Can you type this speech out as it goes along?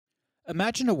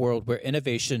Imagine a world where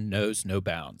innovation knows no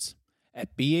bounds.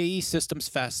 At BAE Systems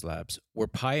Fast Labs, we're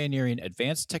pioneering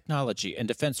advanced technology and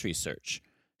defense research,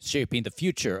 shaping the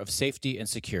future of safety and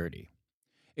security.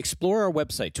 Explore our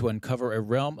website to uncover a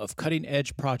realm of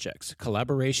cutting-edge projects,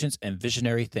 collaborations, and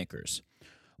visionary thinkers.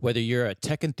 Whether you're a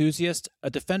tech enthusiast, a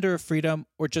defender of freedom,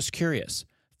 or just curious,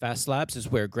 Fast Labs is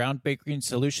where groundbreaking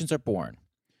solutions are born.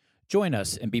 Join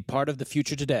us and be part of the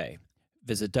future today.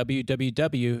 Visit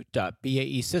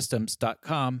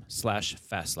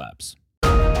www.baesystems.com/fastlabs.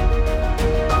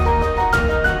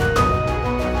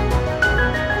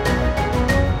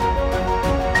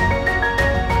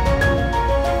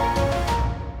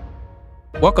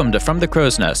 Welcome to From the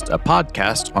Crow's Nest, a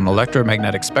podcast on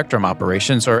electromagnetic spectrum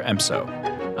operations, or EMSO.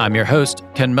 I'm your host,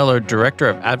 Ken Miller, Director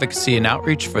of Advocacy and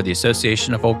Outreach for the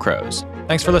Association of Old Crows.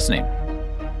 Thanks for listening.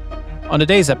 On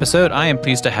today's episode, I am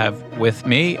pleased to have with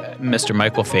me Mr.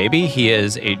 Michael Fabey. He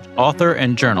is an author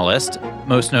and journalist,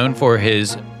 most known for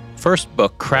his first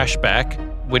book, Crashback,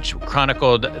 which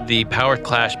chronicled the power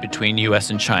clash between U.S.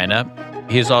 and China.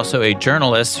 He is also a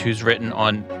journalist who's written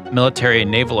on military and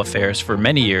naval affairs for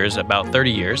many years, about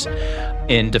 30 years,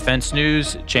 in Defense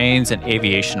News, Jane's, and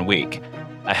Aviation Week.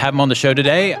 I have him on the show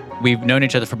today. We've known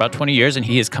each other for about 20 years, and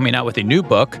he is coming out with a new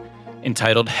book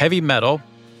entitled Heavy Metal: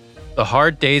 The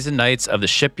Hard Days and Nights of the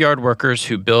Shipyard Workers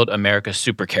Who Build America's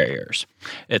Supercarriers.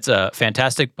 It's a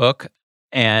fantastic book,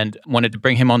 and wanted to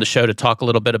bring him on the show to talk a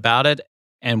little bit about it.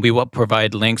 And we will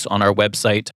provide links on our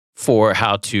website for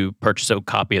how to purchase a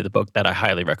copy of the book that I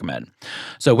highly recommend.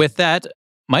 So with that,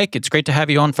 Mike, it's great to have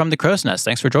you on From the Crow's Nest.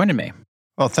 Thanks for joining me.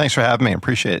 Well, thanks for having me. I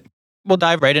appreciate it. We'll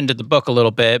dive right into the book a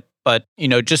little bit, but,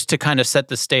 just to kind of set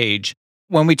the stage,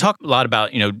 when we talk a lot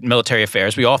about, military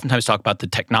affairs, we oftentimes talk about the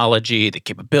technology, the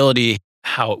capability,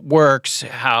 how it works,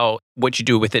 what you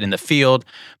do with it in the field.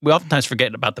 We oftentimes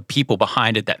forget about the people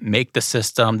behind it that make the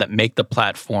system, that make the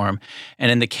platform. And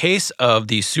in the case of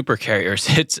these supercarriers,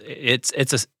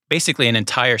 it's basically an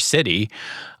entire city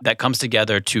that comes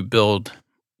together to build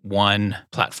one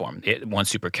platform, one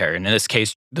supercarrier. And in this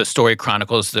case, the story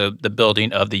chronicles the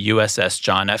building of the USS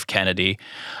John F. Kennedy.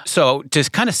 So to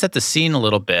kind of set the scene a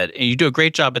little bit, and you do a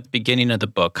great job at the beginning of the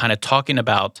book, kind of talking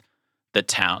about the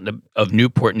town of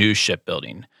Newport News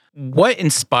Shipbuilding. What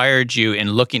inspired you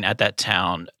in looking at that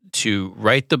town to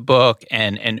write the book,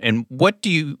 and what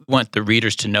do you want the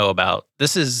readers to know about?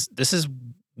 This is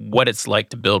what it's like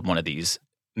to build one of these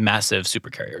massive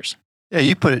supercarriers. Yeah,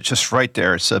 you put it just right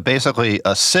there. It's basically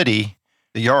a city,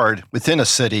 a yard within a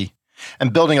city,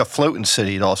 and building a floating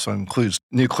city. It also includes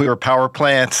nuclear power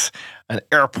plants, an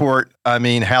airport,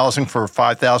 housing for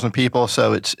 5,000 people.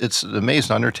 So it's an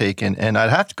amazing undertaking. And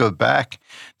I'd have to go back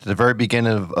to the very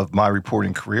beginning of my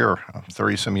reporting career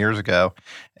 30-some years ago.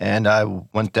 And I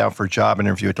went down for a job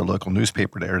interview at the local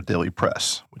newspaper there, Daily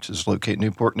Press, which is located in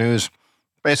Newport News,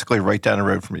 basically right down the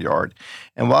road from the yard.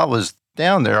 And while I was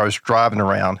down there, I was driving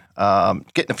around,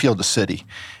 getting a feel of the city.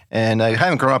 And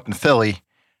having grown up in Philly,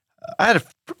 I had a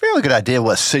fairly good idea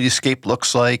what a cityscape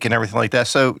looks like and everything like that.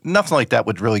 So nothing like that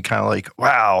would really kind of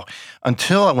wow,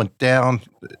 until I went down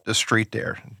the street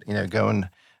there, going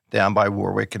down by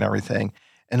Warwick and everything.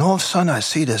 And all of a sudden I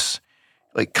see this,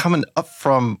 coming up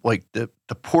from the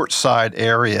port side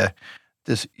area,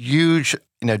 this huge,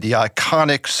 the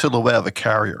iconic silhouette of a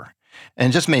carrier. And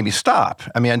it just made me stop.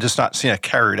 I'd just not seen a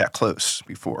carrier that close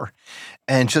before.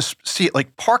 And just see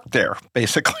it parked there,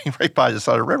 basically, right by the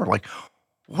side of the river.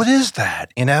 What is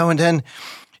that? And then,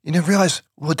 realize,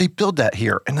 well, they build that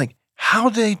here. And how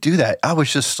do they do that? I was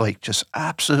just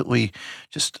absolutely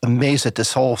just amazed at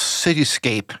this whole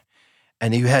cityscape.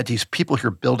 And you had these people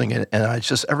here building it. And I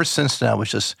just, ever since then, I was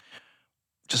just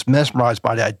mesmerized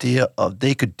by the idea of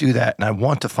they could do that. And I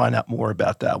want to find out more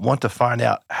about that. I want to find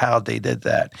out how they did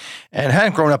that. And I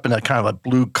hadn't grown up in a kind of a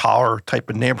blue collar type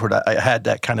of neighborhood. I had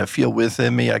that kind of feel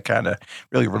within me. I kind of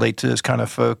really relate to those kind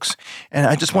of folks. And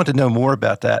I just wanted to know more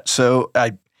about that. So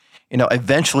I,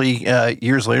 eventually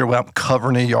years later, went out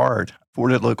covering a yard for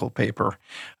the local paper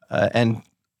and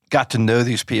got to know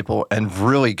these people and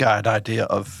really got an idea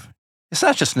of, it's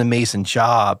not just an amazing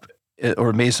job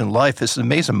or amazing life, it's an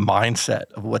amazing mindset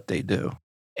of what they do.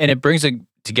 And it brings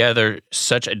together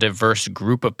such a diverse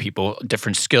group of people,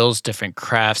 different skills, different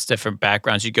crafts, different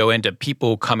backgrounds. You go into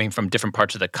people coming from different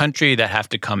parts of the country that have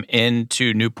to come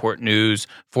into Newport News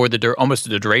for almost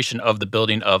the duration of the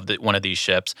building of one of these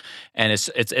ships. And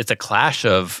it's a clash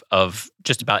of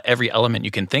just about every element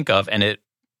you can think of, and it's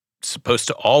supposed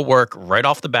to all work right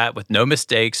off the bat with no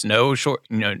mistakes, no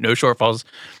shortfalls,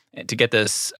 to get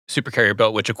this supercarrier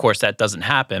built, which of course that doesn't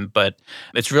happen, but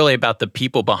it's really about the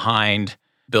people behind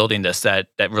building this that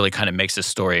really kind of makes this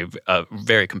story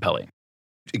very compelling.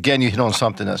 Again, you hit on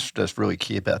something that's really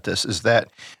key about this is that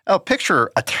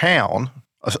picture a town,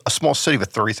 a small city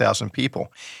with 30,000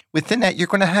 people. Within that, you're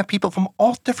going to have people from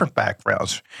all different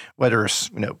backgrounds, whether it's,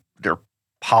 their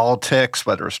politics,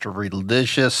 whether it's their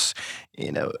religious,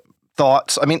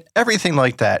 thoughts. I mean, everything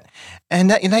like that.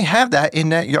 And they have that in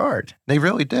that yard. They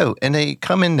really do. And they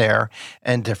come in there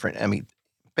and different. I mean,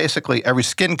 basically every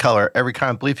skin color, every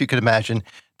kind of belief you could imagine,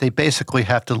 they basically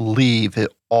have to leave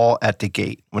it all at the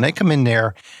gate. When they come in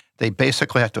there, they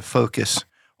basically have to focus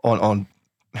on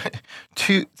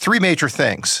three major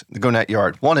things to go in that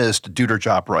yard. One is to do their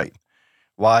job right.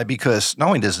 Why? Because not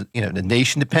only does the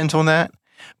nation depends on that,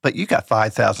 but you got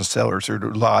 5,000 sailors whose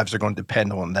lives are going to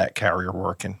depend on that carrier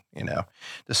working.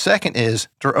 The second is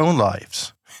their own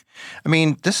lives. I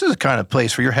mean, this is the kind of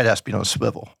place where your head has to be on a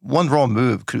swivel. One wrong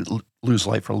move could lose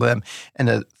life or limb. And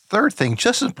the third thing,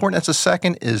 just as important as the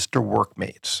second, is their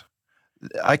workmates.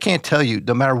 I can't tell you,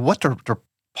 no matter what their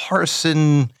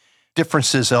partisan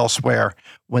differences elsewhere,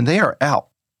 when they are out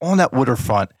on that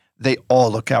waterfront, they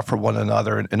all look out for one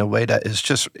another in a way that is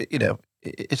just,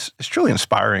 it's truly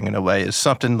inspiring in a way. It's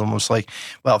something almost like,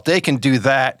 well, if they can do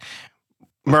that,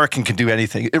 American can do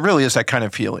anything. It really is that kind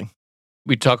of feeling.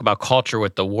 We talk about culture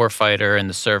with the warfighter and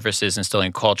the services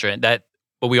instilling culture, and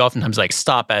but we oftentimes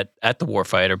stop at the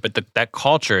warfighter, but that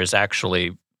culture is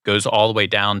actually goes all the way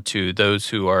down to those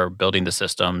who are building the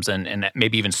systems, and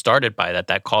maybe even started by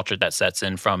that culture that sets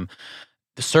in from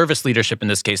the service leadership, in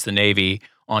this case the Navy,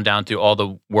 on down to all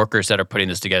the workers that are putting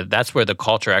this together. That's where the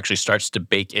culture actually starts to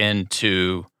bake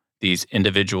into these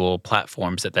individual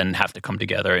platforms that then have to come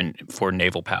together for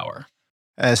naval power.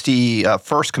 As the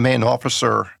first command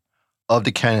officer of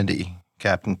the Kennedy,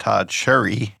 Captain Todd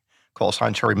Cherry, call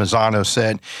sign Cherry Mazzano,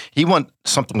 said he wanted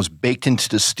something was baked into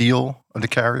the steel of the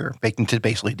carrier, baked into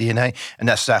basically DNA, and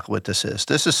that's exactly what this is.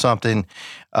 This is something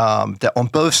that on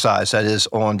both sides, that is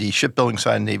on the shipbuilding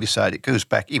side and Navy side, it goes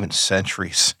back even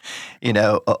centuries,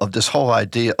 of this whole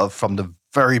idea of from the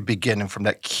very beginning, from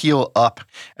that keel up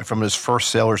and from those first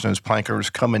sailors and those plankers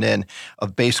coming in,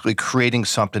 of basically creating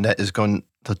something that is going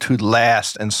to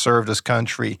last and serve this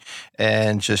country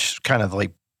and just kind of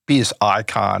like be this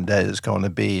icon that is going to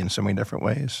be in so many different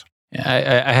ways.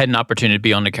 Yeah, I had an opportunity to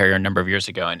be on the carrier a number of years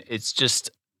ago, and it's just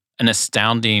an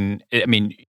astounding,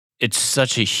 it's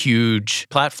such a huge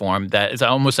platform that is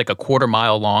almost like a quarter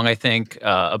mile long, I think,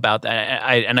 about that.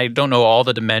 I don't know all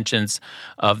the dimensions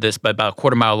of this, but about a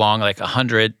quarter mile long, like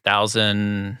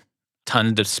 100,000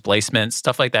 ton displacement,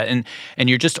 stuff like that. And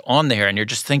you're just on there and you're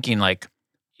just thinking like,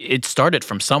 it started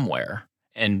from somewhere.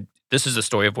 And this is the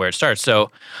story of where it starts.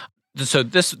 So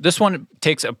this one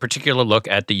takes a particular look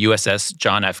at the USS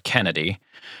John F. Kennedy,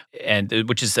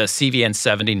 which is a CVN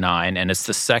 79, and it's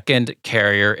the second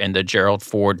carrier in the Gerald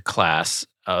Ford class.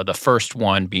 The first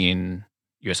one being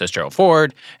USS Gerald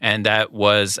Ford, and that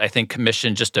was, I think,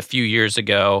 commissioned just a few years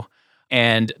ago.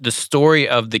 And the story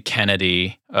of the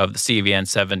Kennedy, of the CVN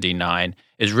 79,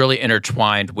 is really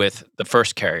intertwined with the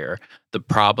first carrier, the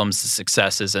problems, the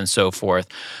successes, and so forth.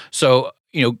 So,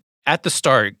 at the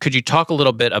start, could you talk a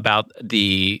little bit about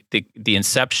the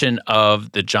inception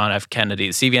of the John F. Kennedy,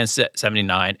 the CVN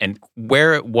 79, and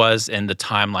where it was in the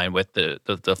timeline with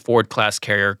the Ford class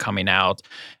carrier coming out,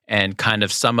 and kind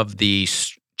of some of the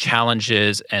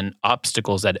challenges and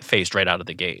obstacles that it faced right out of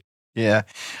the gate? Yeah.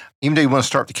 Even though you want to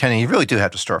start with the Kennedy, you really do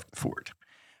have to start with the Ford.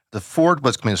 The Ford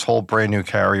was going to be this whole brand new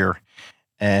carrier,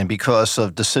 and because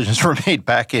of decisions were made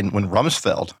back in when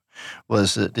Rumsfeld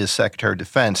was the Secretary of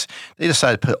Defense, they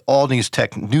decided to put all these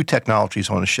new technologies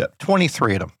on the ship,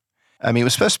 23 of them. It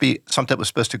was supposed to be something that was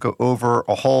supposed to go over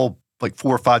a whole, like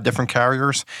 4 or 5 different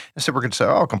carriers. And so we're going to say,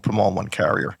 we're going to put them all in one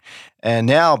carrier. And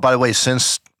now, by the way,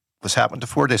 since what's happened to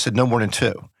Ford, they said no more than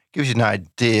 2. Gives you an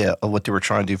idea of what they were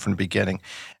trying to do from the beginning.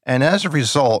 And as a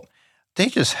result, they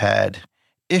just had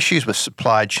issues with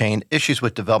supply chain, issues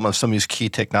with development of some of these key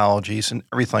technologies and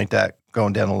everything like that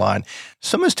going down the line.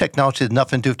 Some of this technology had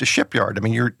nothing to do with the shipyard.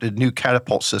 The new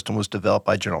catapult system was developed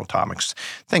by General Atomics,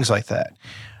 things like that.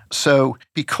 So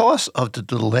because of the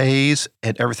delays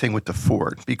and everything with the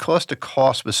Ford, because the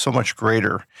cost was so much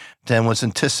greater than was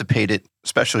anticipated,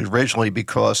 especially originally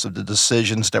because of the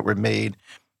decisions that were made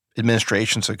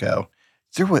administrations ago,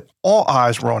 all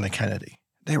eyes were on the Kennedy.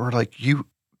 They were like, you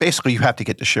have to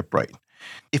get the ship right.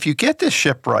 If you get this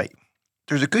ship right,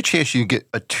 there's a good chance you can get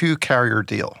a 2-carrier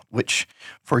deal, which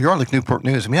for a yard like Newport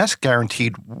News, that's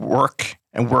guaranteed work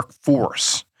and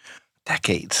workforce.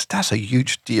 Decades. That's a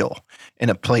huge deal in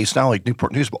a place not only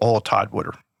Newport News, but all of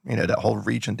Tidewater, that whole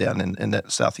region down in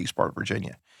that southeast part of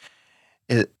Virginia.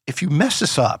 If you mess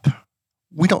this up,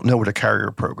 we don't know where the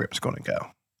carrier program is going to go.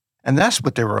 And that's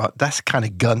what that's the kind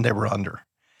of gun they were under.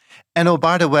 And oh,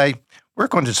 by the way, we're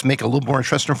going to just make it a little more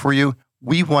interesting for you.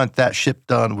 We want that ship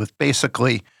done with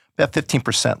basically about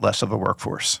 15% less of a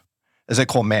workforce, as they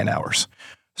call man hours.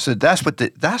 So that's what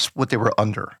they were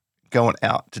under going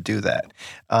out to do that.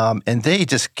 And they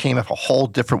just came up a whole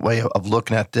different way of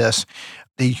looking at this.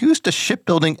 They used the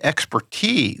shipbuilding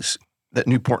expertise that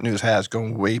Newport News has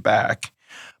going way back,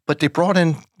 but they brought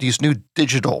in these new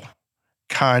digital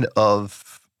kind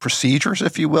of procedures,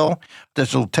 if you will,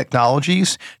 digital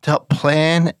technologies to help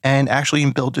plan and actually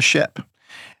build the ship.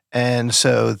 And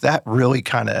so that really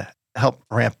kind of helped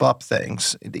ramp up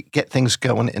things, get things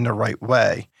going in the right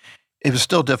way. It was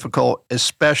still difficult,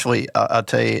 especially, I'll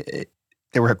tell you,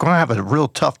 they were going to have a real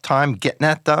tough time getting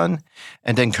that done.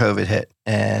 And then COVID hit.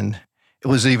 And it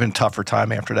was an even tougher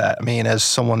time after that. I mean, as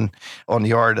someone on the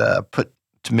yard put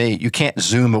to me, you can't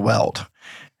Zoom a weld,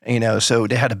 so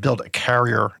they had to build a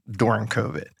carrier during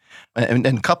COVID. And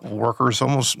a couple of workers,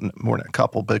 almost more than a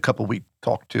couple, but a couple we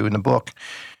talked to in the book,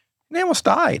 they almost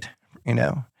died,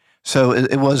 So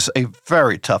it was a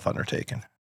very tough undertaking.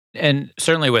 And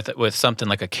certainly with something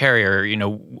like a carrier, in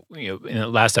the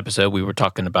last episode we were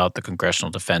talking about the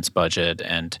congressional defense budget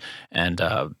and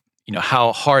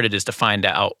how hard it is to find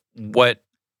out what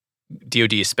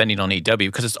DoD is spending on EW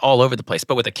because it's all over the place.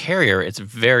 But with a carrier, it's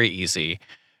very easy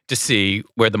to see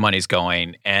where the money's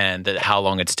going and how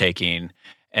long it's taking.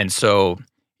 And so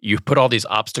you put all these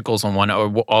obstacles on one,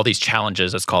 or all these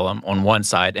challenges, let's call them, on one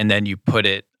side, and then you put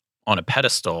it on a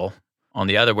pedestal on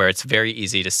the other, where it's very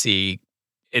easy to see.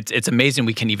 It's amazing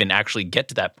we can even actually get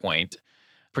to that point,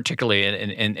 particularly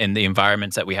in the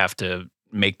environments that we have to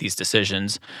make these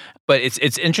decisions. But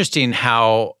it's interesting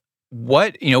how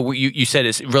you said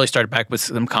it really started back with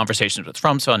some conversations with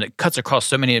Rumsfeld, and it cuts across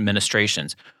so many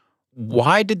administrations.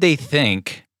 Why did they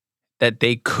think that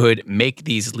they could make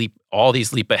all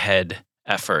these leap ahead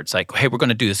efforts? Like, hey, we're going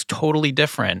to do this totally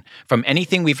different from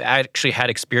anything we've actually had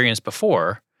experience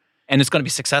before, and it's going to be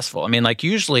successful. I mean, like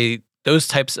usually those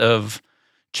types of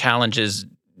challenges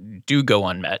do go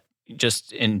unmet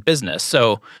just in business.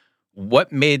 So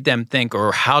what made them think,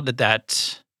 or how did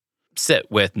that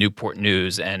sit with Newport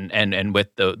News and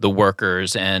with the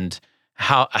workers, and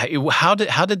how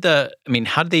did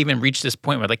they even reach this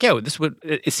point where like,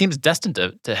 it seems destined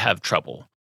to have trouble?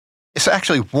 It's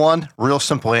actually one real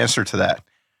simple answer to that.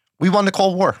 We won the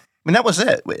Cold War. I mean, that was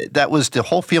it. That was the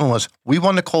whole feeling was we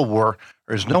won the Cold War.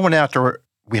 There's no one out there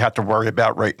we have to worry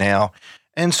about right now.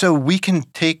 And so we can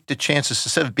take the chances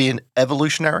instead of being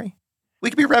evolutionary. We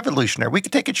could be revolutionary. We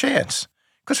could take a chance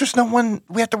because there's no one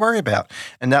we have to worry about.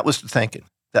 And that was the thinking.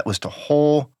 That was the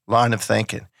whole line of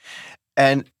thinking.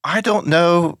 And I don't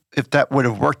know if that would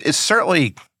have worked. It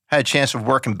certainly had a chance of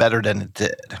working better than it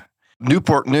did.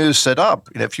 Newport News set up,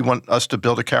 if you want us to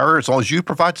build a carrier, as long as you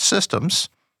provide the systems,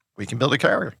 we can build a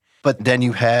carrier. But then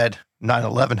you had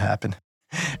 9/11 happen.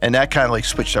 And that kind of like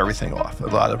switched everything off. A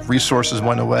lot of resources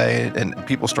went away and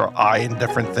people start eyeing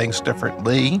different things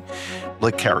differently,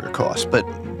 like carrier costs. But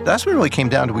that's what it really came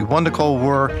down to. We won the Cold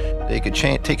War. They could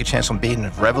take a chance on being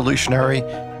revolutionary.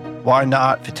 Why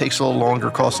not? If it takes a little longer,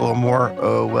 costs a little more,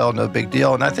 oh, well, no big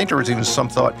deal. And I think there was even some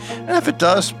thought, and if it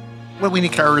does, what we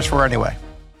need carriers for anyway?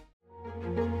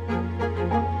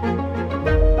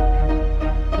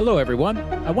 Hello, everyone.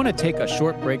 I want to take a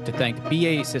short break to thank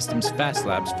BAE Systems Fast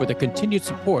Labs for the continued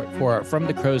support for our From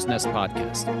the Crow's Nest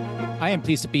podcast. I am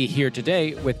pleased to be here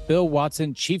today with Bill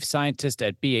Watson, Chief Scientist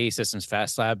at BAE Systems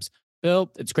Fast Labs.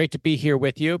 Bill, it's great to be here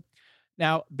with you.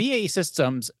 Now, BAE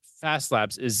Systems Fast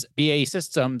Labs is BAE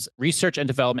Systems' research and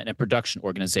development and production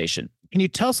organization. Can you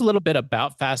tell us a little bit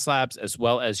about Fast Labs as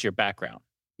well as your background?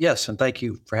 Yes, and thank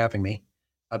you for having me.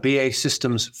 BAE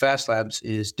Systems Fast Labs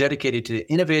is dedicated to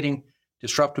innovating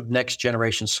disruptive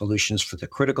next-generation solutions for the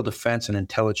critical defense and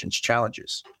intelligence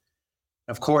challenges.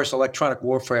 Of course, electronic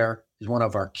warfare is one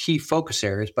of our key focus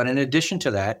areas, but in addition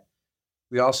to that,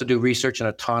 we also do research in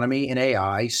autonomy and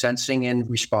AI, sensing and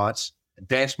response,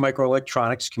 advanced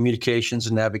microelectronics, communications,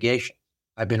 and navigation.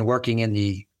 I've been working in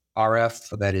the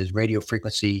RF, that is radio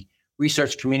frequency,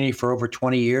 research community for over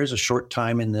 20 years, a short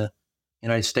time in the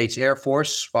United States Air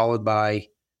Force, followed by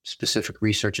specific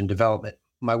research and development.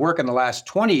 My work in the last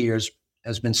 20 years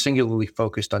has been singularly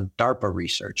focused on DARPA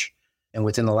research, and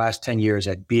within the last 10 years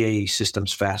at BAE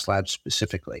Systems Fast Labs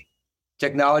specifically.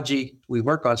 Technology we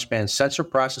work on spans sensor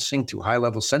processing to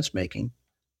high-level sense-making,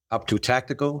 up to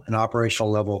tactical and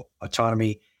operational level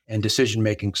autonomy and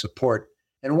decision-making support.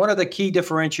 And one of the key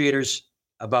differentiators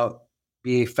about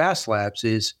BAE Fast Labs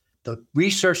is the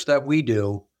research that we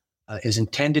do is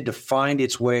intended to find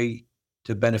its way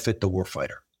to benefit the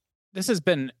warfighter. This has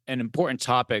been an important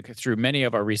topic through many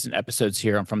of our recent episodes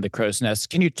here on From the Crow's Nest.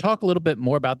 Can you talk a little bit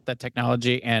more about that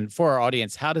technology? And for our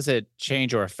audience, how does it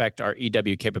change or affect our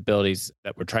EW capabilities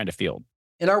that we're trying to field?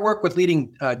 In our work with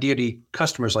leading DoD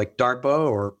customers like DARPA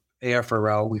or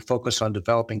AFRL, we focus on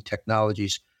developing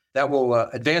technologies that will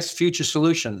advance future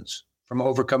solutions, from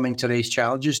overcoming today's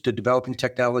challenges to developing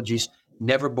technologies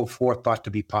never before thought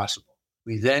to be possible.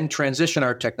 We then transition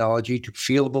our technology to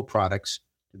fieldable products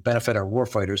to benefit our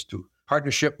warfighters through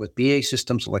partnership with BAE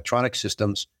Systems Electronic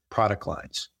Systems product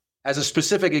lines. As a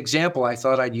specific example, I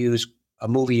thought I'd use a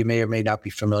movie you may or may not be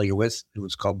familiar with. It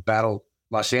was called Battle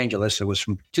Los Angeles. It was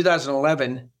from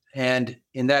 2011. And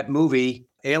in that movie,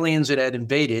 aliens had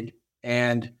invaded.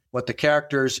 And what the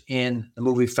characters in the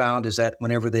movie found is that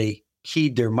whenever they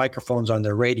keyed their microphones on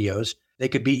their radios, they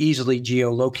could be easily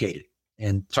geolocated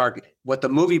and targeted. What the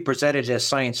movie presented as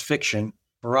science fiction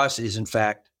for us is, in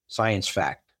fact, science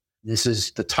fact. This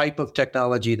is the type of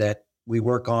technology that we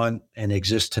work on and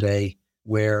exists today,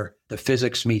 where the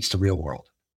physics meets the real world.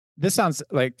 This sounds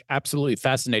like absolutely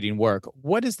fascinating work.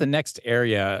 What is the next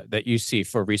area that you see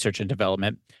for research and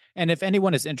development? And if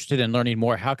anyone is interested in learning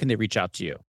more, how can they reach out to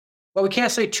you? Well, we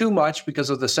can't say too much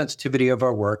because of the sensitivity of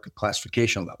our work and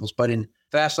classification levels. But in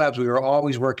Fast Labs, we are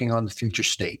always working on the future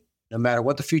state. No matter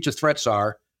what the future threats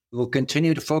are, we will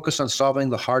continue to focus on solving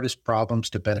the hardest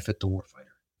problems to benefit the warfighter.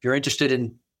 If you're interested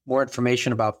in more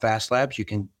information about Fast Labs, you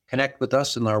can connect with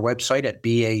us on our website at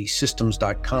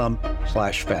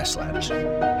basystems.com/fastlabs.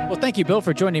 Well, thank you, Bill,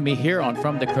 for joining me here on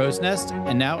From the Crow's Nest.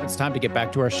 And now it's time to get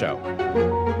back to our show.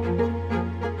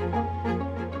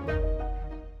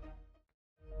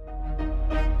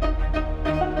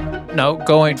 Now,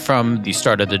 going from the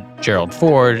start of the Gerald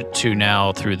Ford to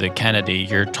now through the Kennedy,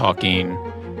 you're talking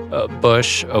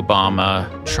Bush, Obama,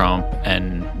 Trump,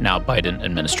 and now Biden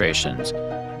administrations.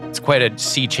 It's quite a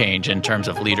sea change in terms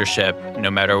of leadership, no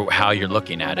matter how you're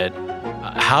looking at it.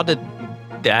 How did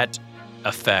that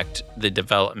affect the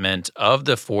development of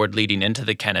the Ford leading into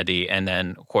the Kennedy? And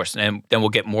then, of course, and then we'll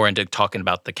get more into talking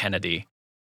about the Kennedy.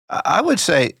 I would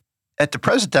say at the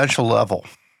presidential level,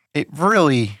 it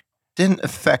really didn't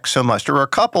affect so much. There were a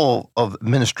couple of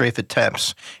administrative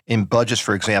attempts in budgets,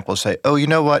 for example, to say, oh, you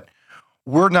know what?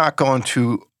 We're not going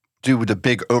to do the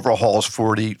big overhauls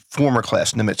for the former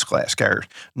class, Nimitz class carriers.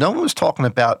 No one was talking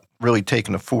about really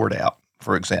taking the Ford out,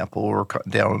 for example, or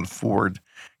cutting down on the Ford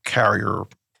carrier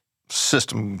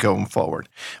system going forward.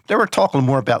 They were talking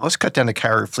more about, let's cut down the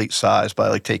carrier fleet size by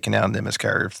like taking out Nimitz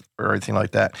carriers or anything like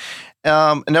that.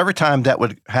 And every time that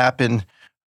would happen,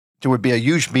 there would be a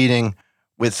huge meeting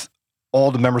with all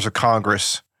the members of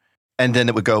Congress, and then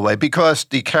it would go away because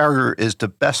the carrier is the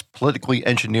best politically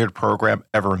engineered program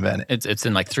ever invented. It's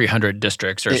in like 300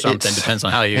 districts or something. Depends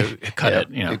on how you cut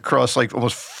it. Across like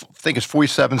almost, I think it's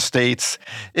 47 states.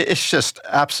 It's just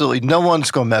absolutely no one's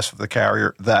going to mess with the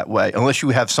carrier that way unless you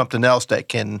have something else that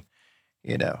can,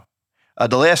 The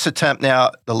last attempt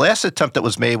that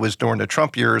was made was during the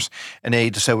Trump years, and they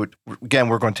decided, again,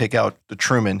 we're going to take out the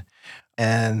Truman.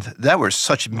 And that was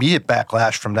such immediate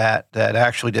backlash from that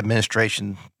actually the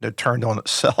administration turned on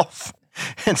itself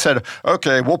and said,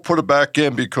 okay, we'll put it back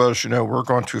in because, we're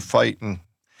going to fight. And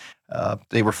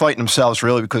they were fighting themselves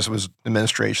really because it was the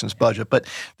administration's budget. But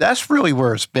that's really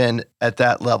where it's been at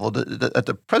that level. At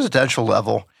the presidential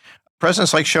level,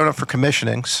 presidents like showing up for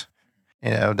commissionings,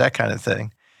 that kind of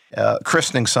thing,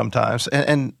 christening sometimes.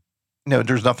 And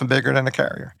there's nothing bigger than a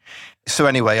carrier. So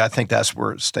anyway, I think that's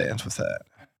where it stands with that.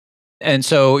 And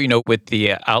so, with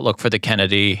the outlook for the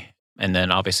Kennedy and then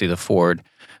obviously the Ford,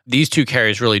 these two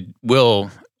carriers really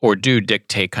will or do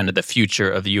dictate kind of the future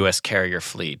of the U.S. carrier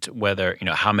fleet, whether,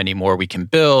 how many more we can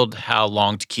build, how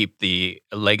long to keep the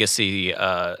legacy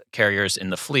carriers in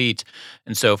the fleet,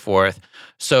 and so forth.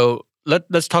 So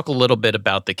let's talk a little bit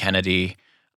about the Kennedy.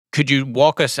 Could you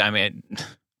walk us,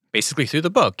 basically through the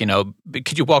book,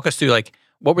 could you walk us through,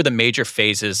 what were the major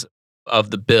phases of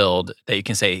the build that you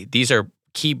can say, these are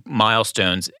key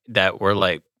milestones that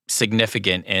were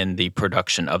significant in the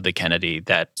production of the Kennedy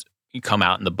that come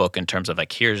out in the book in terms of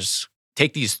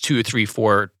take these 2, 3,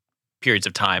 4 periods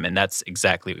of time, and that's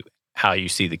exactly how you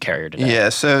see the carrier today. Yeah,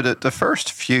 so the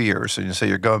first few years, so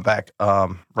you're going back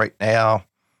right now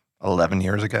 11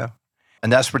 years ago,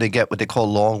 and that's where they get what they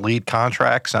call long lead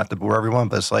contracts, not to bore everyone,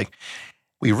 but it's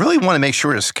we really want to make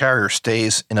sure this carrier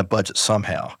stays in a budget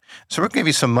somehow. So we're going to give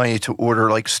you some money to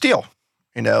order steel,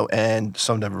 and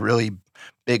some of the really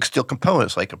big steel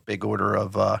components, like a big order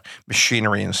of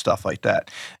machinery and stuff like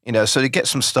that. So to get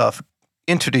some stuff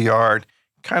into the yard,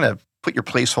 kind of put your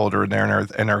placeholder in there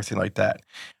and everything like that.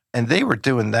 And they were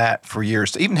doing that for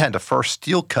years. They even had the first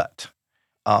steel cut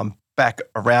back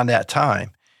around that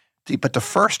time. but the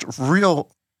first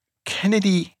real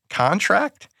Kennedy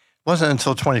contract wasn't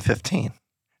until 2015.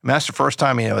 I mean, that's the first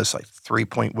time, it was like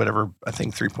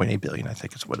 3.8 billion, I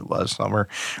think is what it was, somewhere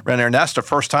around there. And that's the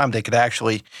first time they could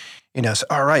actually, say,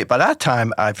 all right, by that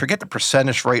time, I forget the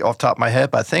percentage rate off the top of my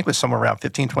head, but I think it was somewhere around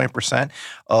 15-20%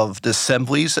 of the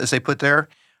assemblies, as they put there,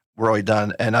 were already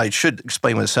done. And I should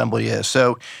explain what assembly is.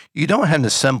 So you don't have an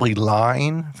assembly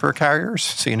line for carriers,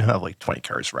 so you don't have like 20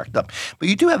 carriers racked up, but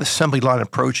you do have assembly line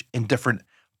approach in different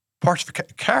parts. Of a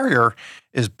carrier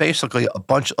is basically a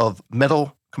bunch of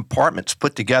metal compartments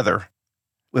put together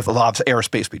with a lot of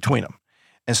airspace between them.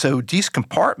 And so these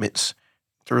compartments,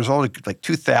 there's only like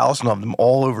 2,000 of them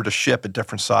all over the ship at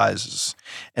different sizes.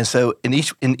 And so in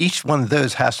each one of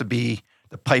those has to be,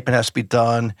 the piping has to be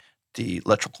done, the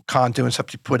electrical conduits have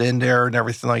to be put in there and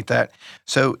everything like that.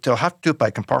 So they'll have to do it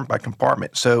by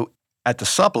compartment. So at the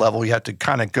sub level, you have to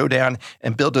kind of go down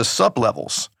and build those sub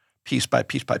levels piece by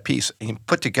piece by piece, and you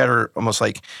put together almost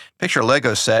like, picture a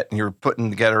Lego set, and you're putting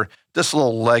together this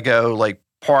little Lego like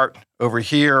part over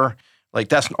here, like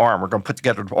that's an arm. We're going to put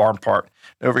together the arm part.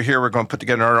 And over here, we're going to put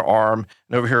together another arm,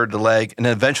 and over here the leg, and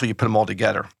then eventually you put them all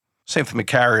together. Same from a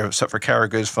carrier, except for carrier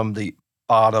goes from the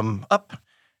bottom up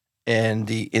and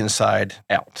the inside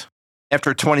out.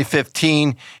 After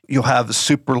 2015, you'll have the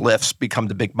super lifts become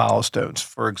the big milestones.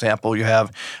 For example, you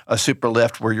have a super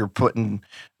lift where you're putting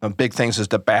big things as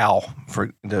the bow.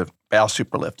 For the bow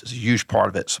super lift is a huge part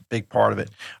of it. It's a big part of it.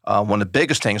 One of the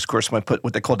biggest things, of course, when I put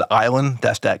what they call the island,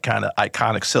 that's that kind of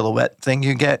iconic silhouette thing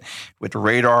you get with the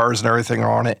radars and everything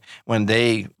on it. When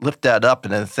they lift that up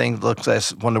and the thing looks,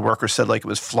 as one of the workers said, like it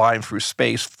was flying through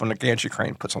space when the gantry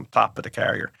crane puts on top of the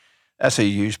carrier. That's a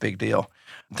huge, big deal.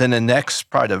 Then the next,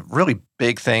 probably the really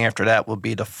big thing after that will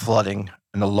be the flooding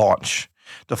and the launch.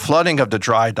 The flooding of the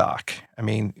dry dock. I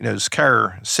mean, this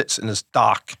carrier sits in this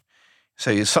dock, so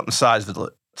it's something the size of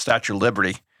the Statue of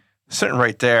Liberty, sitting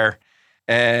right there,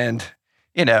 and,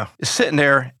 it's sitting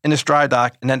there in this dry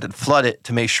dock, and then to flood it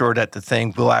to make sure that the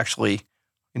thing will actually,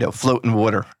 float in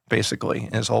water, basically,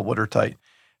 and it's all watertight.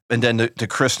 And then the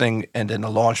christening and then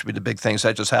the launch will be the big things.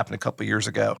 That just happened a couple of years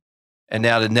ago. And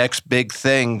now the next big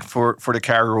thing for the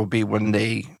carrier will be when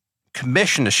they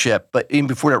commission the ship. But even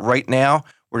before that, right now,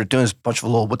 what they're doing is a bunch of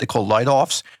little, what they call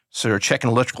light-offs. So they're checking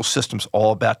electrical systems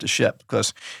all about the ship,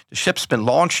 because the ship's been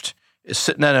launched, it's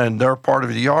sitting in another part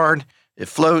of the yard, it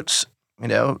floats,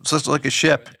 it's just like a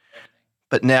ship.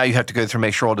 But now you have to go through and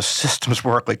make sure all the systems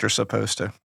work like they're supposed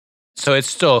to. So it's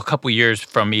still a couple years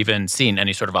from even seeing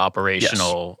any sort of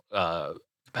operational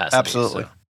capacity. Absolutely.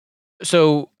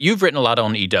 So you've written a lot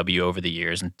on EW over the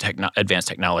years and advanced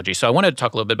technology. So I wanted to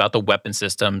talk a little bit about the weapon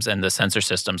systems and the sensor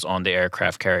systems on the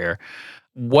aircraft carrier.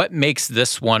 What makes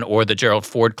this one or the Gerald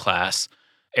Ford class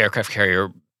aircraft carrier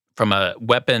from a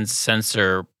weapons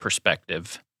sensor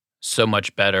perspective so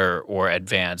much better or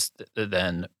advanced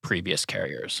than previous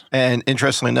carriers? And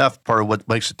interestingly enough, part of what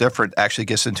makes it different actually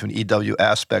gets into an EW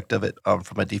aspect of it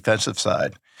from a defensive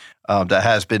side that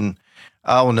has been,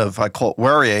 I don't know if I call it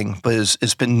worrying, but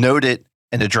it's been noted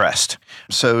and addressed.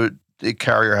 So the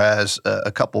carrier has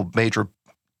a couple major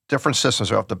different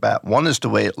systems right off the bat. One is the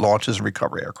way it launches and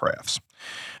recovers aircrafts.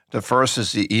 The first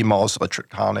is the EMALS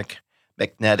electronic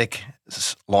magnetic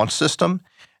launch system.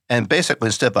 And basically,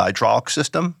 instead of a hydraulic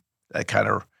system, that kind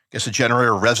of gets a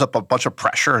generator, revs up a bunch of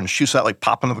pressure and shoots out like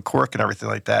popping of a cork and everything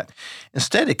like that.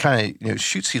 Instead, it kind of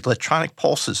shoots these electronic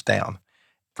pulses down,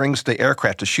 brings the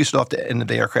aircraft, it shoots it off the end of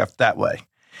the aircraft that way.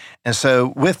 And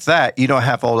so with that, you don't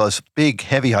have all those big,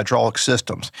 heavy hydraulic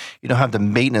systems. You don't have the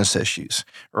maintenance issues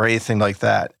or anything like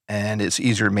that. And it's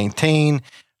easier to maintain,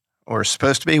 or it's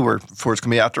supposed to be, where before it's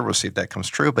going to be out there. We'll see if that comes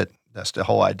true, but that's the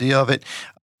whole idea of it.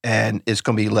 And it's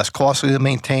going to be less costly to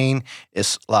maintain.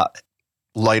 It's a lot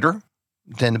lighter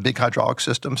than the big hydraulic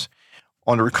systems.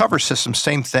 On the recovery system,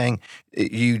 same thing.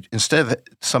 You, instead of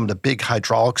some of the big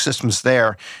hydraulic systems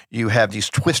there, you have these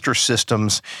twister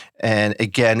systems, and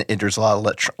again, there's a lot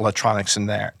of electronics in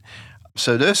there.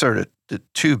 So those are the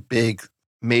two big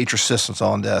major systems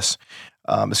on this.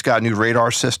 It's got a new radar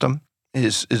system.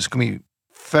 It's going to be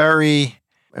very,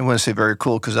 I want to say very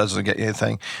cool because that doesn't get you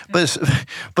anything, but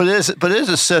it is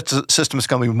a system that's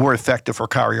going to be more effective for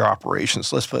carrier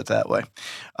operations. Let's put it that way.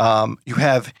 You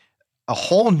have a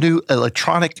whole new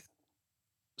electronic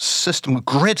system,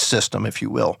 grid system, if you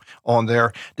will, on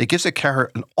there that gives the carrier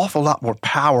an awful lot more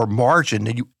power margin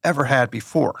than you ever had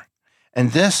before.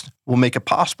 And this will make it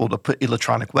possible to put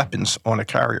electronic weapons on a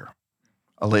carrier,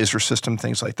 a laser system,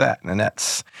 things like that. And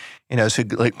that's, it's a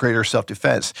greater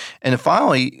self-defense. And then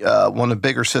finally, one of the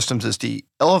bigger systems is the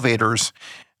elevators.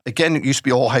 Again, it used to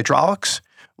be all hydraulics.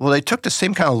 Well, they took the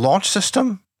same kind of launch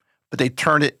system, but they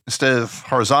turn it, instead of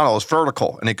horizontal, it's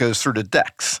vertical, and it goes through the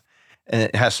decks. And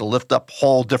it has to lift up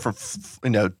whole different,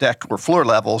 deck or floor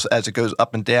levels as it goes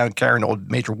up and down, carrying all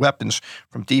major weapons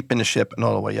from deep in the ship and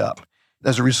all the way up.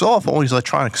 As a result of all these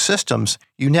electronic systems,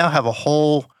 you now have a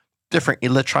whole different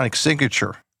electronic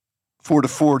signature for the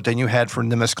Ford than you had for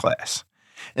Nimitz class.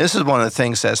 And this is one of the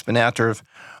things that's been out there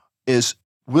is,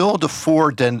 will the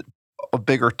Ford then a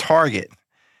bigger target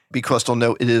because they'll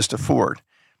know it is the Ford?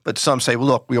 But some say, well,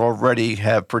 look, we already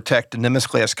have protected Nimitz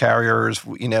class carriers,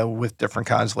 with different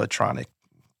kinds of electronic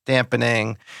dampening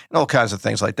and all kinds of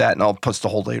things like that, and all puts the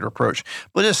whole later approach.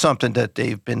 But it's something that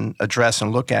they've been addressed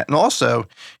and look at. And also,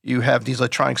 you have these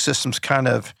electronic systems kind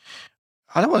of,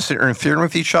 I don't want to say interfering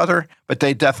with each other, but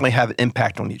they definitely have an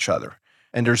impact on each other.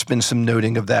 And there's been some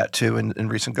noting of that, too, in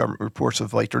recent government reports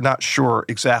of they're not sure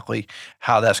exactly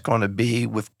how that's going to be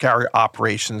with carrier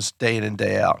operations day in and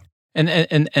day out.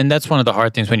 And that's one of the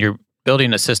hard things when you're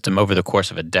building a system over the course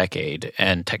of a decade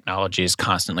and technology is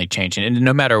constantly changing. And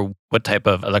no matter what type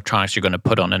of electronics you're going to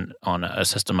put on a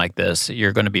system like this,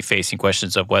 you're going to be facing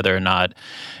questions of whether or not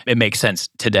it makes sense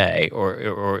today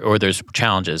or there's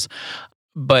challenges.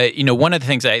 But, one of the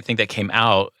things I think that came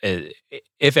out,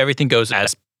 if everything goes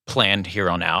as planned here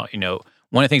on out,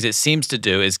 one of the things it seems to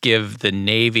do is give the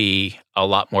Navy a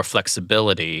lot more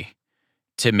flexibility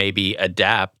to maybe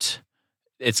adapt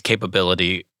its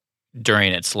capability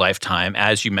during its lifetime.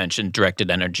 As you mentioned,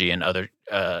 directed energy and other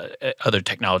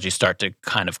technologies start to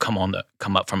kind of come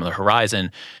up from the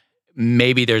horizon.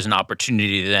 Maybe there's an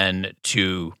opportunity then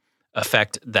to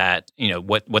affect that,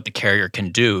 what the carrier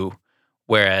can do,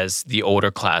 whereas the older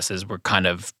classes were kind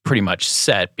of pretty much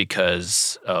set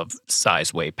because of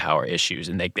size, weight, power issues,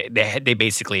 and they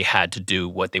basically had to do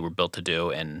what they were built to do,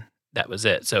 and that was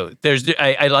it. So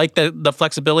I like the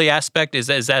flexibility aspect. Is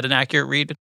that an accurate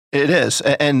read? It is,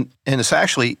 and it's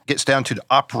actually gets down to the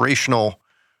operational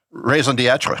raison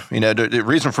d'etre. The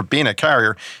reason for being a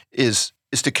carrier is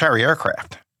to carry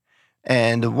aircraft.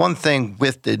 And the one thing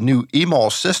with the new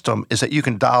EMAL system is that you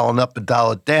can dial it up and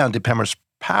dial it down depending on how much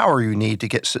power you need to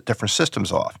get different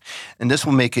systems off. And this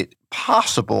will make it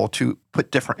possible to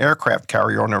put different aircraft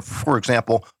carrier on there, for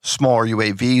example, smaller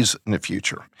UAVs in the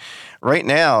future. Right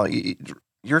now,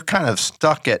 you're kind of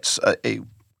stuck at a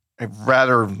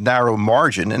rather narrow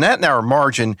margin, and that narrow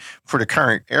margin for the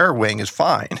current air wing is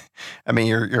fine. I mean,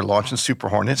 you're launching Super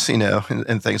Hornets,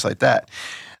 and things like that.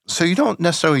 So you don't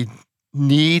necessarily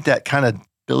need that kind of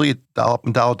ability to dial up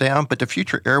and dial down, but the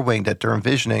future air wing that they're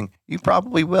envisioning, you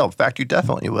probably will. In fact, you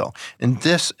definitely will. And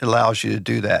this allows you to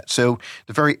do that. So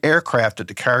the very aircraft that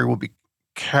the carrier will be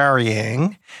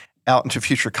carrying out into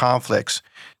future conflicts,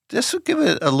 this will give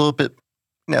it a little bit,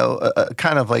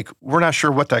 kind of like, we're not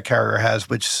sure what that carrier has,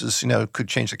 which is, could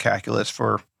change the calculus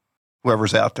for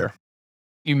whoever's out there.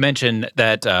 You mentioned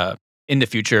that in the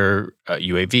future,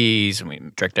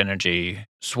 UAVs, direct energy,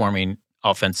 swarming,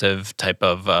 offensive type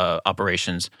of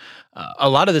operations, a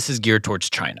lot of this is geared towards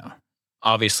China.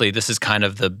 Obviously, this is kind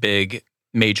of the big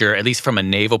major, at least from a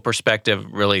naval perspective,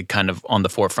 really kind of on the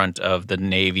forefront of the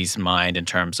Navy's mind in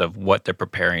terms of what they're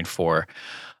preparing for.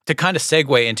 To kind of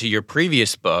segue into your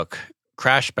previous book,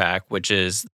 Crashback, which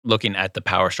is looking at the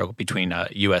power struggle between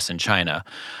U.S. and China.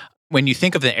 When you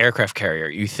think of the aircraft carrier,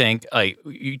 you think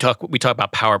we talk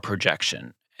about power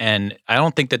projection, and I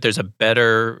don't think that there's a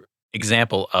better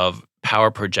example of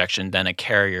power projection than a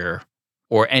carrier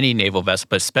or any naval vessel,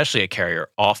 but especially a carrier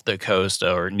off the coast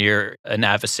or near an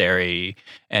adversary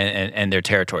and their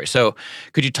territory. So,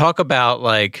 could you talk about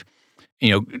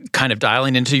kind of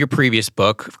dialing into your previous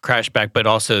book, Crashback, but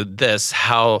also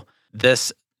how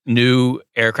this new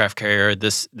aircraft carrier,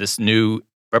 this new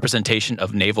representation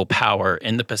of naval power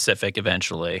in the Pacific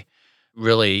eventually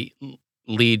really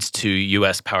leads to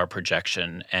U.S. power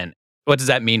projection, and what does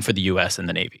that mean for the U.S. and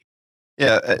the Navy?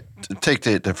 Yeah, take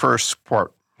the first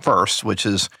part first, which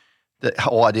is the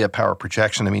whole idea of power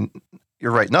projection. I mean,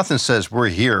 you're right. Nothing says we're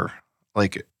here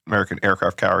like American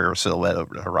aircraft carrier silhouette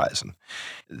over the horizon.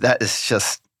 That is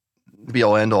just the be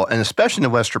all end all, and especially in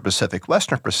the Western Pacific.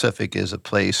 Western Pacific is a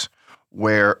place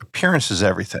where appearance is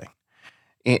everything.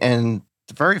 And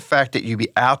the very fact that you be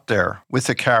out there with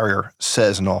a carrier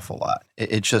says an awful lot.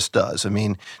 It just does. I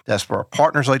mean, that's where our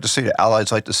partners like to see, the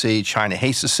allies like to see, China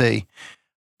hates to see.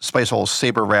 Despite all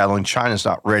saber rattling, China's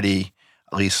not ready,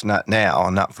 at least not now,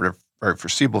 and not for the very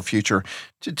foreseeable future,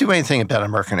 to do anything about an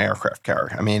American aircraft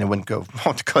carrier. I mean, it wouldn't go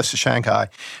off the coast of Shanghai.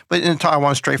 But in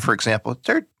Taiwan Strait, for example,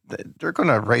 they're going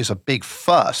to raise a big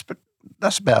fuss, but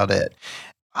that's about it.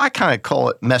 I kind of call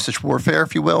it message warfare,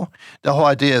 if you will. The whole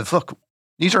idea of, look,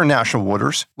 these are national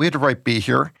waters. We have the right to be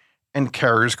here, and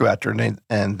carriers go out there,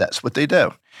 and that's what they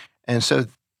do. And so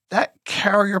that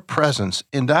carrier presence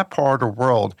in that part of the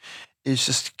world is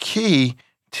just key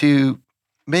to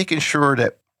making sure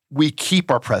that we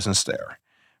keep our presence there,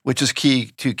 which is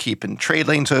key to keeping trade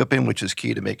lanes open, which is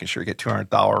key to making sure you get $200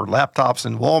 laptops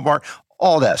in Walmart,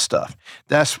 all that stuff.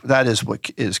 That is what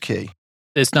is key.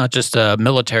 It's not just a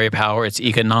military power, it's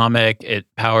economic, it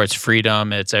powers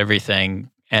freedom, it's everything.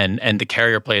 And the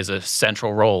carrier plays a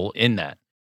central role in that.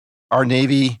 Our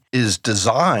Navy is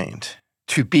designed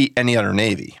to beat any other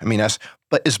Navy.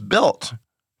 But it's built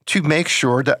to make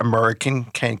sure that American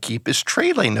can keep its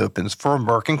trade lane open for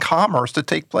American commerce to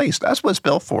take place. That's what it's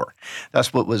built for.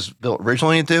 That's what was built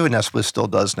originally to do, and that's what it still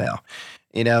does now.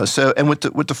 So and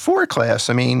with the Ford class,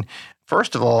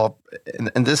 first of all,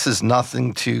 and this is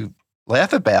nothing to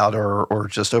laugh about or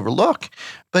just overlook,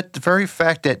 but the very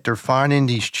fact that they're finding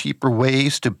these cheaper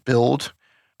ways to build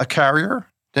a carrier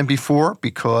than before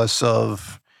because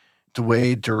of the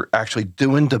way they're actually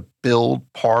doing the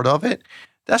build part of it,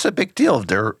 that's a big deal.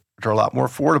 They're a lot more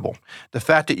affordable. The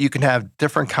fact that you can have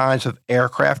different kinds of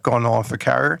aircraft going on for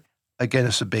carrier, again,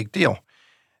 is a big deal.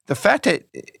 The fact that,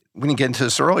 we didn't get into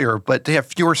this earlier, but they have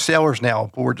fewer sailors now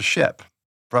aboard the ship.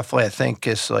 Roughly, I think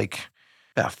it's like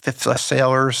about 50 less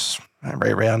sailors,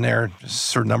 right around there,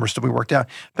 certain numbers to be worked out.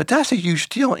 But that's a huge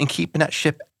deal in keeping that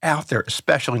ship out there,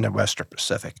 especially in the Western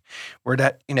Pacific, where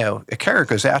that, a carrier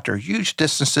goes out there huge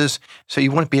distances, so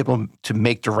you want to be able to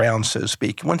make the rounds, so to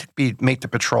speak. You want to make the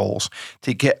patrols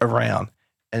to get around.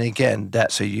 And again,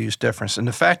 that's a huge difference. And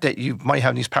the fact that you might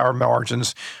have these power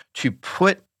margins to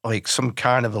put like some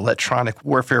kind of electronic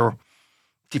warfare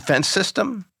defense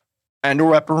system and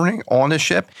or weaponry on the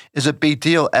ship is a big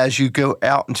deal as you go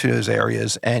out into those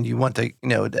areas, and you want to,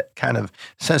 that kind of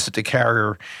sense that the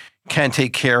carrier can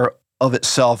take care of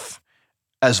itself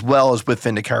as well as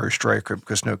within the carrier strike group,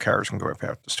 because no carriers can go up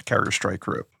out the carrier strike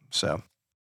group. So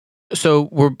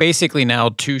we're basically now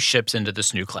 2 ships into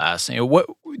this new class. A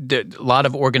lot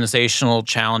of organizational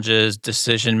challenges,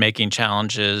 decision-making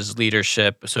challenges,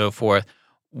 leadership, so forth.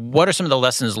 What are some of the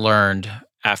lessons learned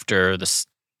after this?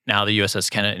 Now the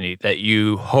USS Kennedy that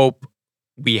you hope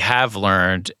we have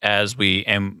learned as we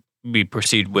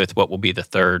proceed with what will be the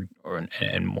third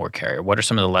and more carrier? What are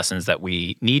some of the lessons that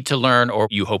we need to learn, or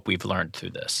you hope we've learned through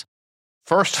this?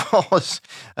 First of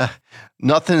all,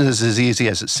 nothing is as easy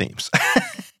as it seems.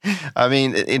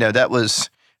 That was,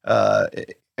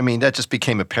 that just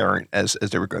became apparent as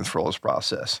they were going through all this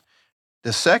process.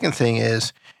 The second thing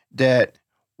is that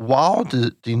while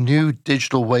the new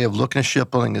digital way of looking at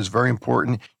shipbuilding is very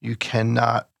important, you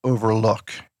cannot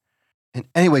overlook in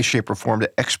any way, shape, or form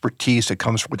the expertise that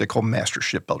comes from what they call master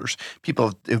shipbuilders,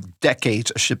 people of decades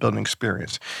of shipbuilding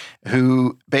experience,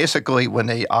 who basically, when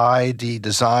they eyed the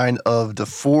design of the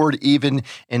Ford, even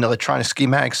in electronic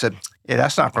schematics, said, yeah,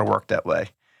 that's not going to work that way.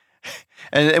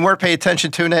 And we're paying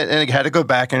attention to it, and it had to go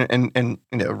back and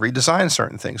redesign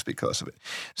certain things because of it.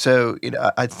 So,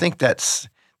 I think that's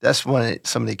some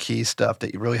of the key stuff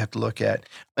that you really have to look at.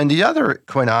 And the other,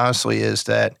 quite honestly, is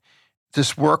that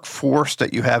this workforce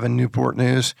that you have in Newport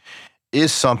News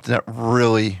is something that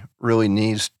really, really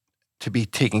needs to be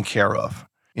taken care of.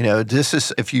 This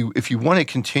is if you want to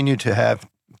continue to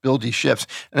build these ships,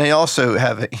 and they also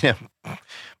have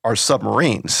our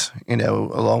submarines,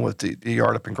 along with the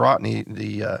yard up in Groton,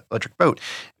 the electric boat.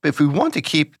 But if we want to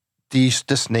keep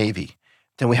this Navy,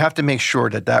 then we have to make sure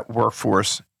that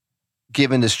workforce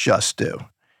given its just due.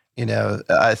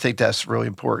 I think that's really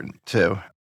important too.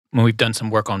 When we've done some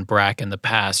work on BRAC in the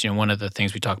past, one of the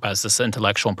things we talk about is this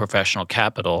intellectual and professional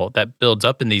capital that builds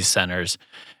up in these centers.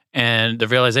 And the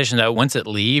realization that once it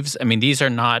leaves, these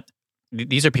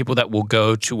are people that will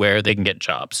go to where they can get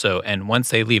jobs. So, and once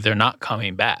they leave, they're not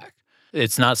coming back.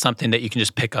 It's not something that you can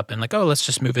just pick up and let's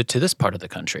just move it to this part of the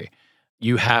country.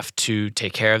 You have to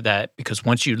take care of that, because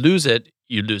once you lose it,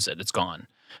 it's gone.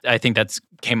 I think that's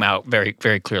came out very,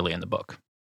 very clearly in the book.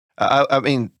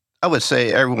 I would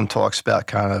say everyone talks about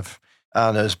kind of,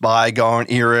 this bygone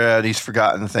era, these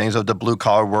forgotten things of the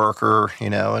blue-collar worker,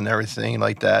 and everything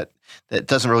like that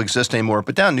doesn't really exist anymore.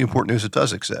 But down in Newport News, it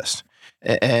does exist.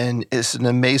 And it's an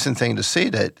amazing thing to see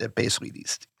that basically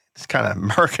this kind of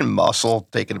American muscle,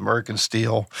 taking American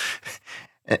steel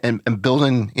and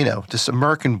building, this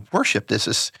American worship.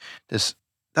 That's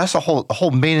the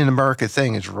whole Made in America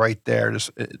thing is right there.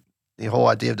 The whole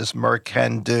idea of this America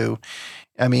can do.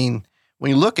 When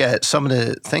you look at some of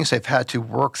the things they've had to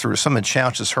work through, some of the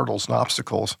challenges, hurdles, and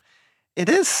obstacles, it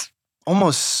is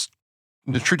almost,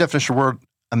 the true definition of the word,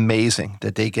 amazing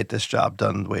that they get this job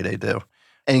done the way they do.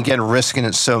 And again, risking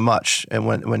it so much and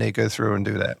when they go through and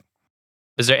do that.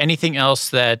 Is there anything else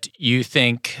that you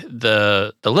think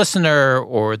the listener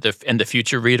or the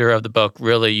future reader of the book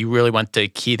you really want to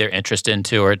key their interest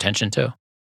into or attention to?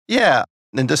 Yeah,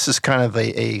 and this is kind of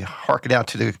a harken out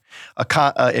to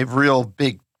a real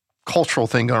big cultural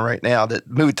thing going right now. That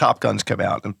movie Top Gun's come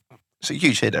out, and it's a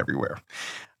huge hit everywhere.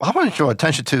 What I want to draw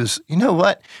attention to is, you know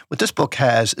what this book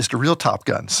has is the real Top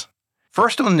Guns.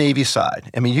 First, on the Navy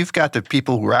side, I mean, you've got the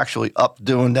people who are actually up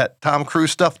doing that Tom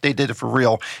Cruise stuff. They did it for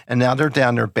real, and now they're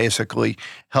down there basically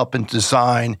helping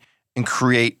design and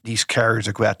create these carriers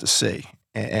that go out to sea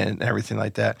and everything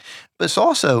like that. But it's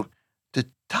also the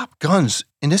top guns,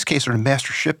 in this case, are the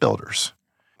master shipbuilders.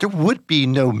 There would be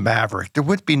no Maverick. There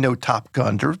would be no Top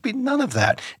Gun. There would be none of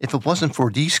that if it wasn't for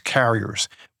these carriers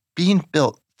being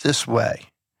built this way.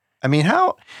 I mean,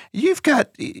 how you've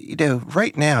got,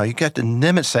 right now, you got the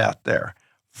Nimitz out there,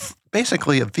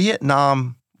 basically a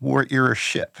Vietnam War era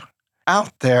ship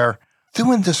out there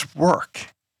doing this work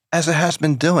as it has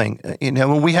been doing.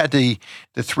 When we had the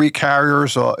three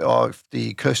carriers off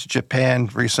the coast of Japan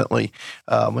recently,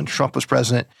 when Trump was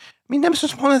president, I mean, Nimitz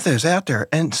was one of those out there.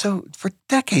 And so for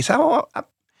decades, how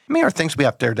many are things we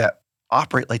have there that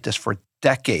operate like this for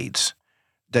decades?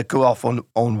 That go off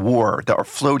on war, that are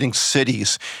floating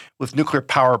cities with nuclear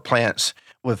power plants,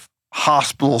 with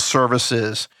hospital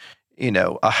services,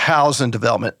 a housing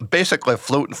development, basically a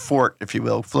floating fort, if you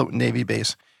will, floating Navy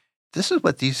base. This is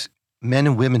what these men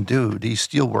and women do, these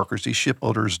steel workers, these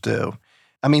shipbuilders do.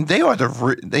 I mean, they are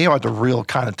the real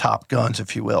kind of top guns,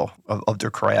 if you will, of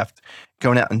their craft,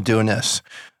 going out and doing this.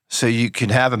 So you can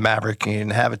have a Maverick, you can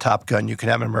have a Top Gun, you can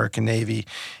have an American Navy,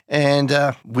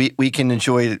 and we can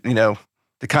enjoy,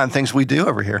 the kind of things we do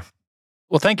over here.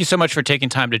 Well, thank you so much for taking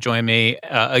time to join me.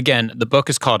 Again, the book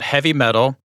is called Heavy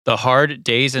Metal, The Hard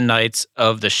Days and Nights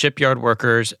of the Shipyard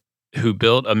Workers Who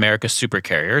Built America's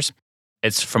Supercarriers.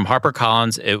 It's from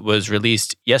HarperCollins. It was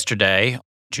released yesterday,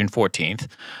 June 14th.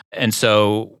 And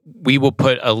so we will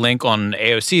put a link on the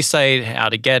AOC site, how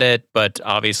to get it, but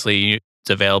obviously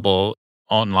it's available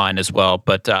online as well.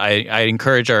 But I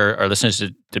encourage our listeners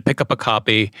to pick up a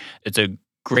copy. It's a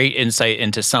great insight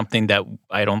into something that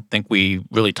I don't think we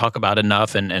really talk about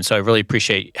enough. And so I really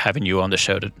appreciate having you on the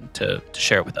show to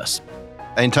share it with us.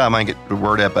 Anytime I get the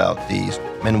word about these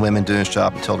men and women doing this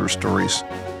job and tell their stories,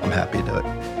 I'm happy to do it.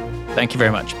 Thank you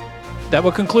very much. That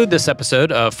will conclude this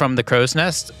episode of From the Crow's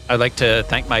Nest. I'd like to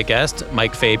thank my guest,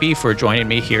 Mike Fabey, for joining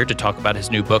me here to talk about his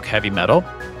new book, Heavy Metal.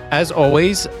 As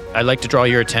always, I'd like to draw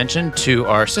your attention to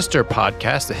our sister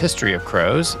podcast, The History of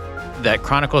Crows, that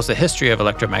chronicles the history of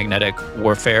electromagnetic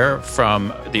warfare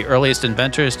from the earliest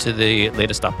inventors to the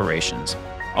latest operations.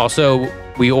 Also,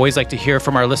 we always like to hear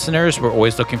from our listeners. We're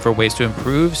always looking for ways to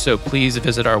improve, so please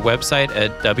visit our website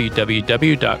at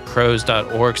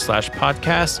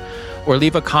www.crows.org/podcast or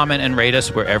leave a comment and rate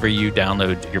us wherever you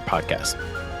download your podcast.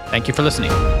 Thank you for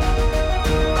listening.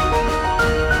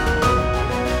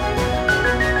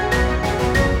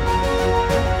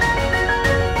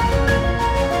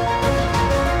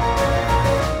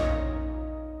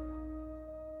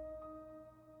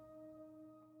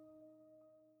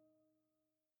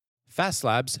 Fast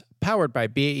Labs, powered by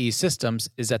BAE Systems,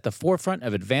 is at the forefront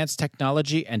of advanced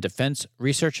technology and defense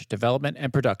research, development,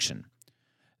 and production.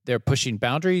 They're pushing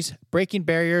boundaries, breaking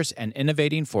barriers, and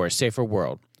innovating for a safer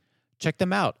world. Check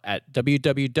them out at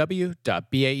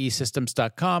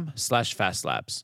www.baesystems.com/fastlabs.